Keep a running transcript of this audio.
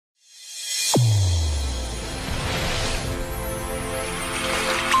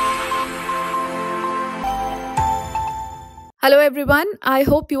Hello everyone, I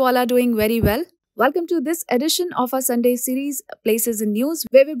hope you all are doing very well. Welcome to this edition of our Sunday series Places in News,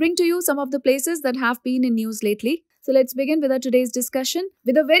 where we bring to you some of the places that have been in news lately. So let's begin with our today's discussion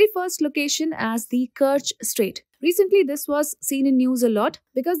with the very first location as the Kerch Strait. Recently this was seen in news a lot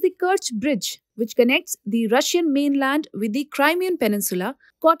because the Kerch Bridge, which connects the Russian mainland with the Crimean Peninsula,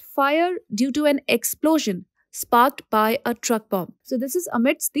 caught fire due to an explosion sparked by a truck bomb. So this is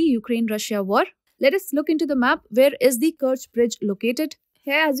amidst the Ukraine-Russia war. Let us look into the map. Where is the Kerch Bridge located?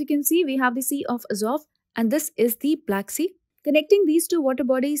 Here, as you can see, we have the Sea of Azov, and this is the Black Sea. Connecting these two water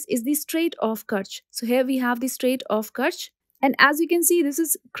bodies is the Strait of Kerch. So here we have the Strait of Kerch. And as you can see, this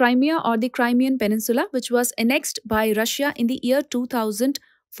is Crimea or the Crimean Peninsula, which was annexed by Russia in the year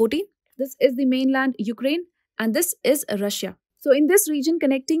 2014. This is the mainland Ukraine, and this is Russia. So in this region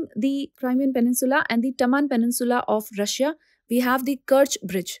connecting the Crimean Peninsula and the Taman Peninsula of Russia, we have the Kerch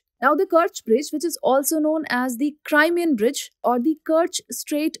Bridge. Now, the Kerch Bridge, which is also known as the Crimean Bridge or the Kerch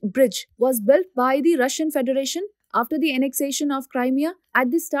Strait Bridge, was built by the Russian Federation after the annexation of Crimea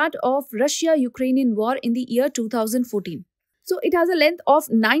at the start of Russia-Ukrainian war in the year 2014. So, it has a length of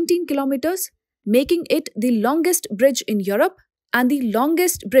 19 kilometers, making it the longest bridge in Europe and the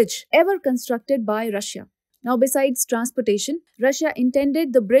longest bridge ever constructed by Russia. Now, besides transportation, Russia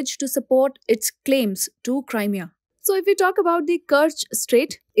intended the bridge to support its claims to Crimea. So if we talk about the Kerch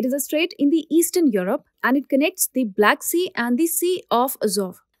Strait, it is a strait in the Eastern Europe and it connects the Black Sea and the Sea of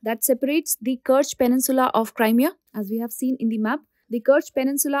Azov. That separates the Kerch Peninsula of Crimea, as we have seen in the map, the Kerch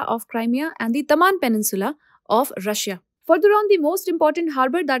Peninsula of Crimea and the Taman Peninsula of Russia. Further on, the most important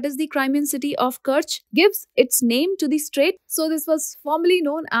harbour, that is the Crimean city of Kerch, gives its name to the strait. So this was formerly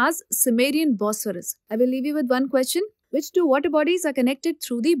known as Cimmerian Bosphorus. I will leave you with one question. Which two water bodies are connected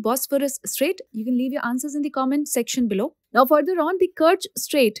through the Bosphorus Strait? You can leave your answers in the comment section below. Now further on, the Kerch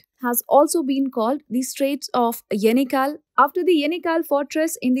Strait has also been called the Straits of Yenikal after the Yenikal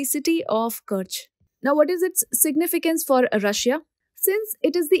fortress in the city of Kerch. Now what is its significance for Russia? Since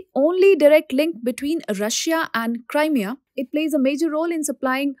it is the only direct link between Russia and Crimea, it plays a major role in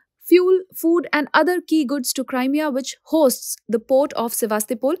supplying fuel, food and other key goods to Crimea, which hosts the port of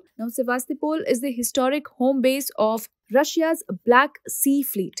Sevastopol. Now Sevastopol is the historic home base of Russia's Black Sea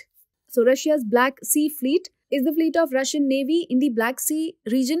Fleet. So Russia's Black Sea Fleet is the fleet of Russian Navy in the Black Sea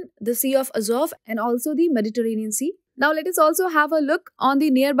region, the Sea of Azov and also the Mediterranean Sea. Now let us also have a look on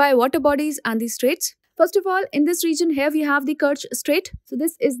the nearby water bodies and the straits. First of all, in this region here we have the Kerch Strait. So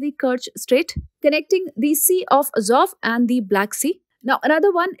this is the Kerch Strait connecting the Sea of Azov and the Black Sea. Now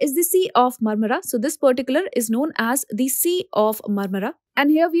another one is the Sea of Marmara. So this particular is known as the Sea of Marmara. And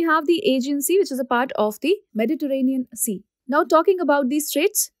here we have the Aegean Sea, which is a part of the Mediterranean Sea. Now talking about these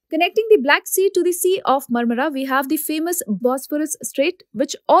straits, connecting the Black Sea to the Sea of Marmara, we have the famous Bosphorus Strait,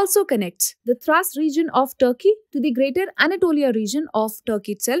 which also connects the Thrace region of Turkey to the greater Anatolia region of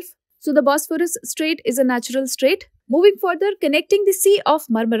Turkey itself. So the Bosphorus Strait is a natural strait. Moving further, connecting the Sea of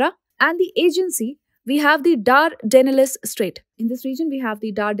Marmara and the Aegean Sea, we have the Dardanelles Strait. In this region, we have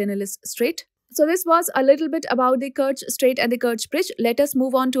the Dardanelles Strait. So this was a little bit about the Kerch Strait and the Kerch Bridge. Let us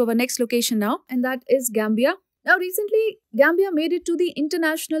move on to our next location now, and that is Gambia. Now recently, Gambia made it to the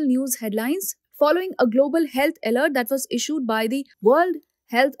international news headlines following a global health alert that was issued by the World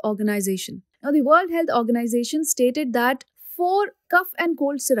Health Organization. Now the World Health Organization stated that 4 cough and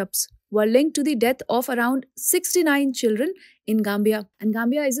cold syrups were linked to the death of around 69 children in Gambia. And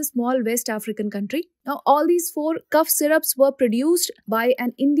Gambia is a small West African country. Now, all these 4 cough syrups were produced by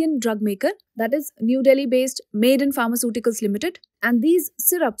an Indian drug maker, that is New Delhi-based Maiden Pharmaceuticals Limited. And these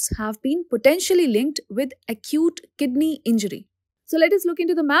syrups have been potentially linked with acute kidney injury. So let us look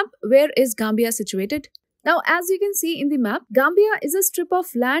into the map. Where is Gambia situated? Now, as you can see in the map, Gambia is a strip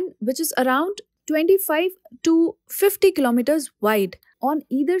of land which is around 25 to 50 kilometers wide on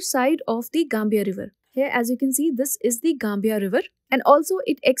either side of the Gambia River. Here, as you can see, this is the Gambia River, and also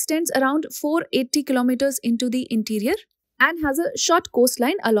it extends around 480 kilometers into the interior and has a short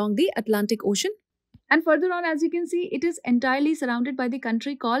coastline along the Atlantic Ocean. And further on, as you can see, it is entirely surrounded by the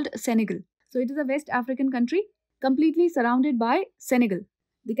country called Senegal. So it is a West African country completely surrounded by Senegal.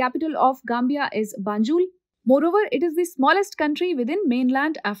 The capital of Gambia is Banjul. Moreover, it is the smallest country within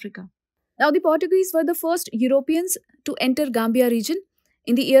mainland Africa. Now, the Portuguese were the first Europeans to enter Gambia region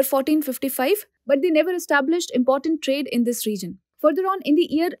in the year 1455, but they never established important trade in this region. Further on, in the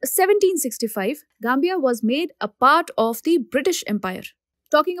year 1765, Gambia was made a part of the British Empire.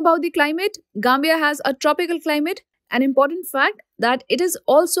 Talking about the climate, Gambia has a tropical climate. An important fact that it is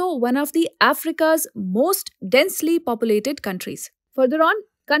also one of the Africa's most densely populated countries. Further on,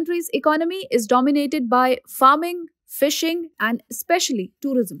 country's economy is dominated by farming, fishing, and especially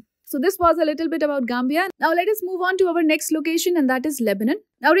tourism. So this was a little bit about Gambia. Now let us move on to our next location, and that is Lebanon.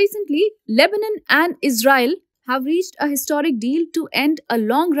 Now recently, Lebanon and Israel have reached a historic deal to end a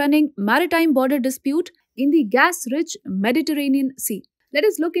long-running maritime border dispute in the gas-rich Mediterranean Sea. Let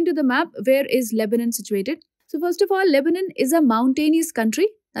us look into the map. Where is Lebanon situated? So first of all, Lebanon is a mountainous country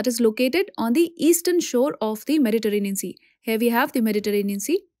that is located on the eastern shore of the Mediterranean Sea. Here we have the Mediterranean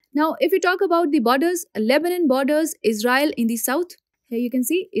Sea. Now, if we talk about the borders, Lebanon borders Israel in the south. Here you can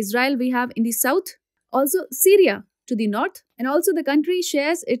see Israel we have in the south. Also Syria to the north. And also the country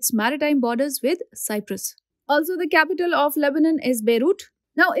shares its maritime borders with Cyprus. Also the capital of Lebanon is Beirut.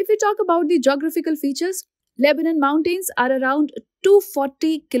 Now, if we talk about the geographical features, Lebanon mountains are around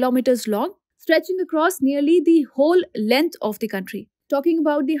 240 kilometers long, stretching across nearly the whole length of the country. Talking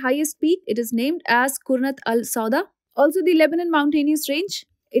about the highest peak, it is named as Kurnat al-Sauda. Also the Lebanon mountainous range,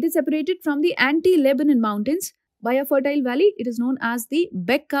 it is separated from the anti-Lebanon mountains by a fertile valley. It is known as the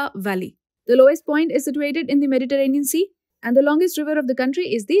Bekaa Valley. The lowest point is situated in the Mediterranean Sea, and the longest river of the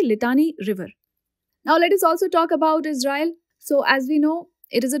country is the Litani River. Now let us also talk about Israel. So as we know,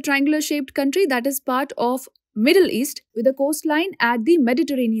 it is a triangular shaped country that is part of Middle East with a coastline at the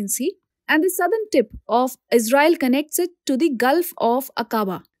Mediterranean Sea, and the southern tip of Israel connects it to the Gulf of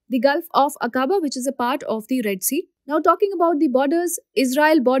Aqaba. The Gulf of Aqaba, which is a part of the Red Sea. Now talking about the borders,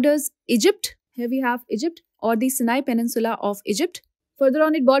 Israel borders Egypt. Here we have Egypt, or the Sinai Peninsula of Egypt. Further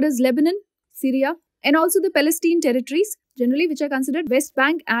on, it borders Lebanon, Syria, and also the Palestine territories, generally which are considered West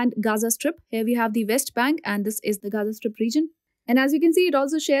Bank and Gaza Strip. Here we have the West Bank, and this is the Gaza Strip region. And as you can see, it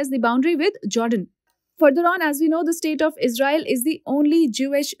also shares the boundary with Jordan. Further on, as we know, the state of Israel is the only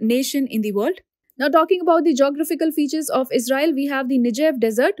Jewish nation in the world. Now talking about the geographical features of Israel, we have the Negev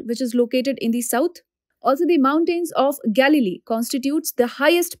Desert, which is located in the south. Also the mountains of Galilee constitutes the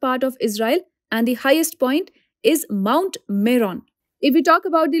highest part of Israel, and the highest point is Mount Meron. If we talk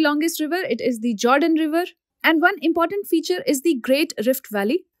about the longest river, it is the Jordan River. And one important feature is the Great Rift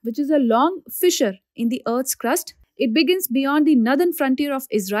Valley, which is a long fissure in the Earth's crust. It begins beyond the northern frontier of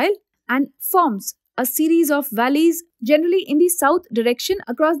Israel and forms a series of valleys, generally in the south direction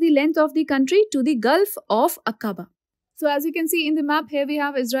across the length of the country to the Gulf of Aqaba. So as you can see in the map, here we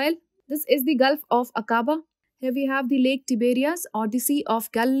have Israel. This is the Gulf of Aqaba. Here we have the Lake Tiberias, or the Sea of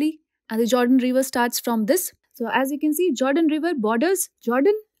Galilee, and the Jordan River starts from this. So as you can see, Jordan River borders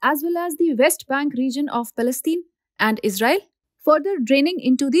Jordan as well as the West Bank region of Palestine and Israel, further draining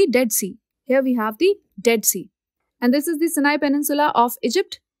into the Dead Sea. Here we have the Dead Sea. And this is the Sinai Peninsula of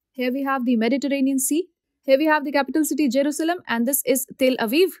Egypt. Here we have the Mediterranean Sea. Here we have the capital city Jerusalem, and this is Tel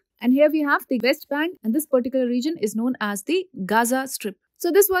Aviv. And here we have the West Bank, and this particular region is known as the Gaza Strip. So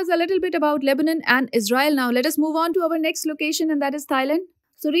this was a little bit about Lebanon and Israel. Now let us move on to our next location, and that is Thailand.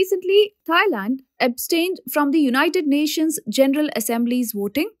 So recently, Thailand abstained from the United Nations General Assembly's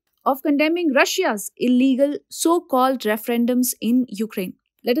voting of condemning Russia's illegal so-called referendums in Ukraine.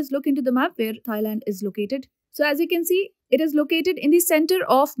 Let us look into the map where Thailand is located. So as you can see, it is located in the center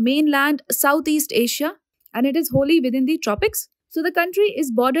of mainland Southeast Asia, and it is wholly within the tropics. So the country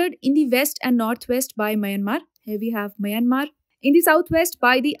is bordered in the west and northwest by Myanmar. Here we have Myanmar. In the southwest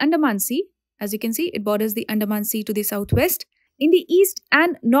by the Andaman Sea. As you can see, it borders the Andaman Sea to the southwest. In the east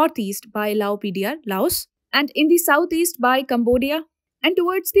and northeast by Laos, Laos. And in the southeast by Cambodia. And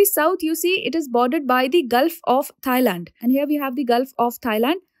towards the south, you see it is bordered by the Gulf of Thailand. And here we have the Gulf of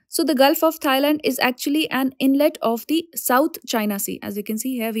Thailand. So the Gulf of Thailand is actually an inlet of the South China Sea. As you can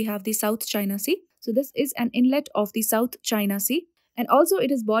see, here we have the South China Sea. So this is an inlet of the South China Sea. And also it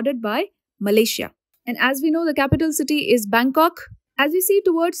is bordered by Malaysia. And as we know, the capital city is Bangkok. As we see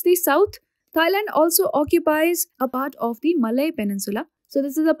towards the south, Thailand also occupies a part of the Malay Peninsula. So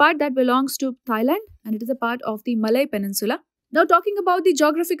this is a part that belongs to Thailand, and it is a part of the Malay Peninsula. Now talking about the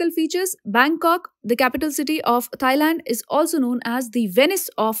geographical features, Bangkok, the capital city of Thailand, is also known as the Venice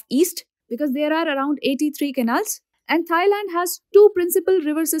of East because there are around 83 canals. And Thailand has two principal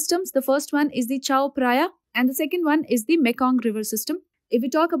river systems. The first one is the Chao Phraya and the second one is the Mekong river system. If we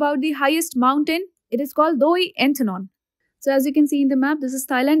talk about the highest mountain, it is called Doi Enthenon. So as you can see in the map, this is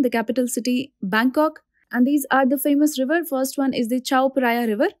Thailand, the capital city Bangkok. And these are the famous river. First one is the Chao Phraya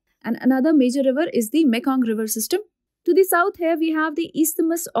river and another major river is the Mekong river system. To the south here we have the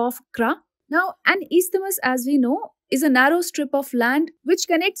Isthmus of Kra. Now an isthmus, as we know, is a narrow strip of land which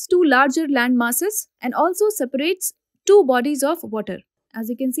connects two larger land masses and also separates two bodies of water. As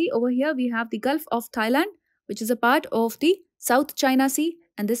you can see over here we have the Gulf of Thailand, which is a part of the South China Sea,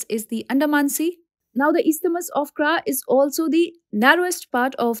 and this is the Andaman Sea. Now the Isthmus of Kra is also the narrowest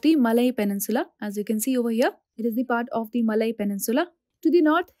part of the Malay Peninsula. As you can see over here, it is the part of the Malay Peninsula. To the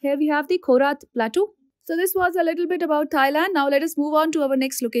north, here we have the Khorat Plateau. So this was a little bit about Thailand. Now let us move on to our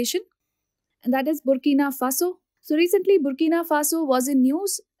next location. and that is Burkina Faso. So recently, Burkina Faso was in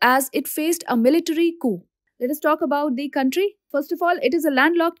news as it faced a military coup. Let us talk about the country. First of all, it is a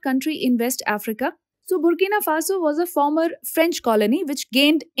landlocked country in West Africa. So Burkina Faso was a former French colony which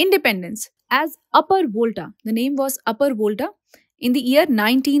gained independence as Upper Volta. The name was Upper Volta in the year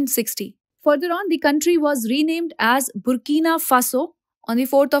 1960. Further on, the country was renamed as Burkina Faso on the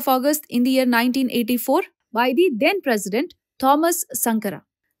 4th of August in the year 1984 by the then president Thomas Sankara.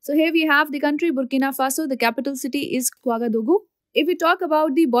 So here we have the country Burkina Faso. The capital city is Ouagadougou. If we talk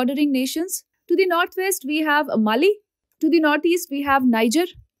about the bordering nations, to the northwest we have Mali. To the northeast we have Niger.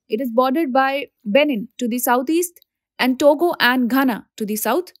 It is bordered by Benin to the southeast and Togo and Ghana to the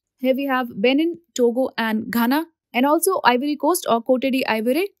south. Here we have Benin, Togo and Ghana, and also Ivory Coast or Cote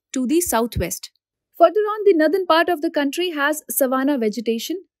d'Ivoire to the southwest. Further on, the northern part of the country has savanna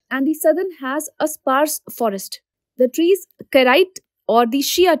vegetation and the southern has a sparse forest. The trees Kerite or the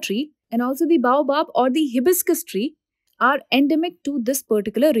Shia tree and also the baobab or the hibiscus tree are endemic to this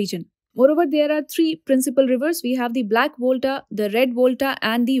particular region. Moreover, there are three principal rivers. We have the Black Volta, the Red Volta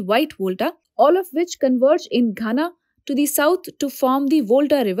and the White Volta, all of which converge in Ghana to the south to form the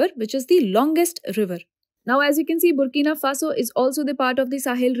Volta River, which is the longest river. Now, as you can see, Burkina Faso is also the part of the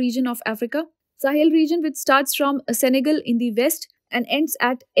Sahel region of Africa. Sahel region which starts from Senegal in the west and ends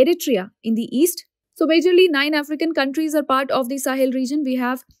at Eritrea in the east. So majorly 9 African countries are part of the Sahel region. We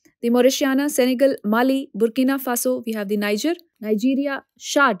have the Mauritania, Senegal, Mali, Burkina Faso, we have the Niger, Nigeria,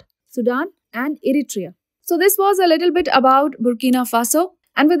 Chad, Sudan and Eritrea. So this was a little bit about Burkina Faso.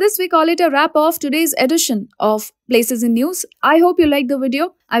 And with this, we call it a wrap of today's edition of Places in News. I hope you liked the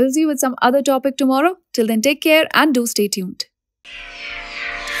video. I will see you with some other topic tomorrow. Till then, take care and do stay tuned.